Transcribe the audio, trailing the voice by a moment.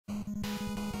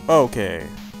Okay,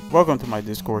 welcome to my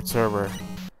Discord server.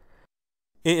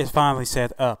 It is finally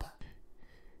set up.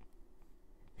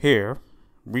 Here,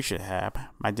 we should have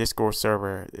my Discord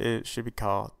server. It should be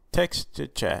called Text to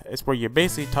Chat. It's where you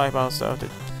basically type out stuff.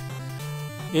 It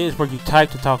is where you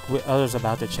type to talk with others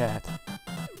about the chat.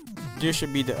 There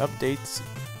should be the updates.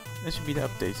 This should be the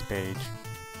updates page.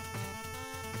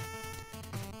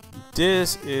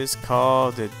 This is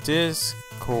called the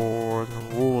Discord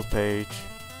rules page.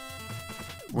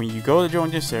 When you go to join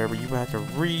this server, you have to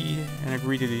read and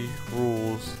agree to the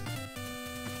rules.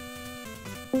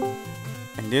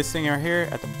 And this thing right here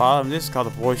at the bottom, this is called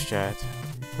the voice chat,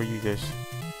 where you just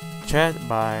chat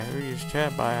by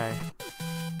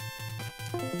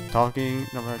talking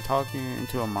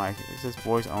into a mic. It's just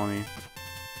voice only.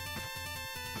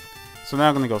 So now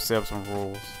I'm gonna go set up some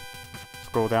rules.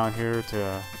 Scroll down here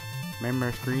to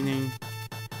member screening.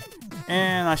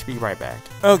 And I should be right back.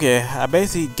 Okay, I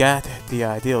basically got the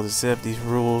idea to set up these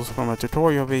rules from a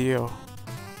tutorial video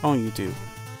on YouTube.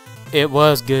 It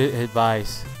was good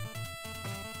advice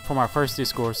for my first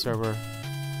Discord server.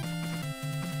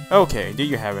 Okay, there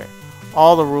you have it.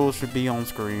 All the rules should be on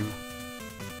screen.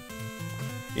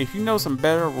 If you know some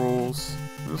better rules,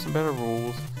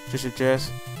 to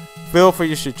suggest, feel free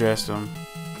to suggest them.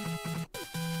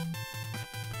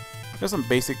 There's some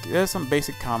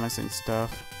basic comments and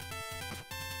stuff.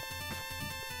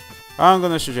 I'm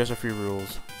gonna suggest a few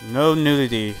rules. No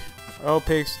nudity. All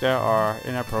pics that are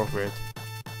inappropriate.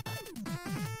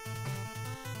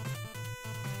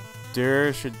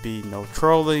 There should be no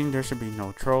trolling.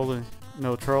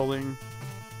 No trolling.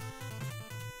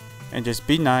 And just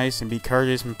be nice and be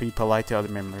courteous and be polite to other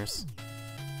members.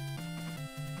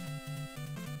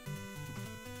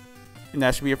 And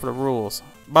that should be it for the rules.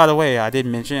 By the way, I did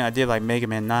mention I did like Mega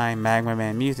Man 9 Magma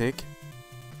Man music.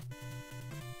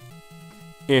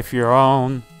 If you're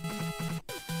on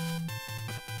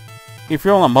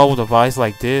a mobile device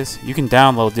like this, you can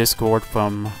download Discord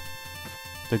from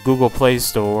the Google Play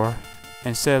Store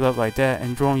and set it up like that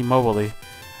and join me mobily.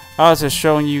 I was just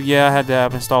showing you, yeah, I had the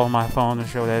app installed on my phone to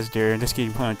show that's there, and just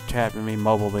keep playing chat with me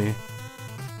mobily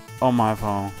on my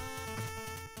phone.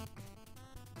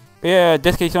 But yeah,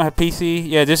 just in case you don't have PC,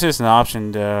 yeah, this is an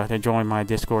option to join my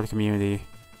Discord community.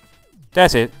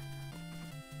 That's it.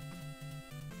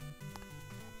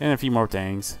 And a few more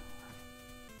things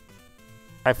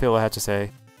I feel I have to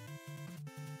say.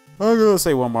 I'm gonna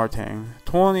say one more thing.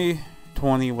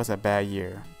 2020 was a bad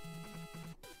year.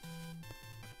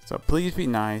 So please be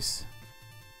nice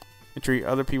and treat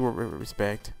other people with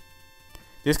respect.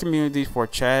 This community is for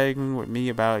chatting with me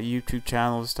about YouTube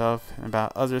channel stuff and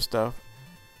about other stuff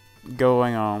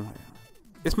going on.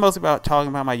 It's mostly about talking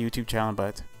about my YouTube channel,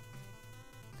 but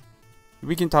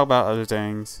we can talk about other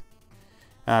things.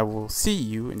 I will see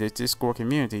you in the Discord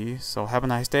community. So have a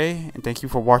nice day and thank you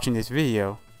for watching this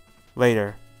video.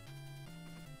 Later.